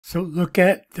So look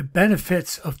at the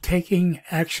benefits of taking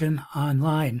action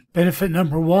online. Benefit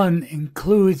number 1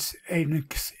 includes an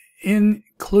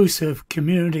inclusive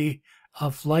community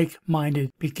of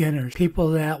like-minded beginners, people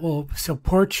that will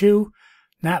support you,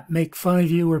 not make fun of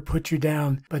you or put you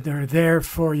down, but they're there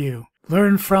for you.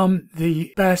 Learn from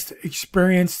the best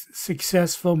experienced,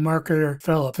 successful marketer,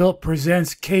 Philip. Philip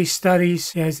presents case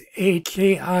studies. He has 8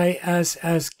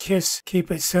 KISS,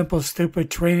 Keep It Simple,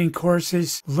 Stupid training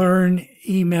courses. Learn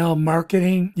email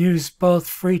marketing. Use both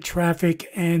free traffic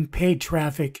and paid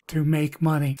traffic to make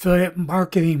money. Affiliate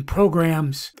marketing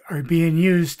programs are being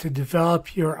used to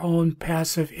develop your own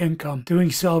passive income.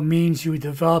 Doing so means you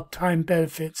develop time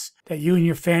benefits that you and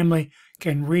your family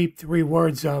can reap the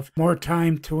rewards of. More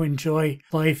time to enjoy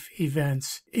life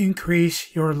events.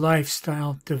 Increase your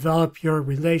lifestyle. Develop your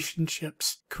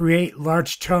relationships. Create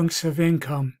large chunks of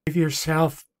income. Give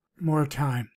yourself more time.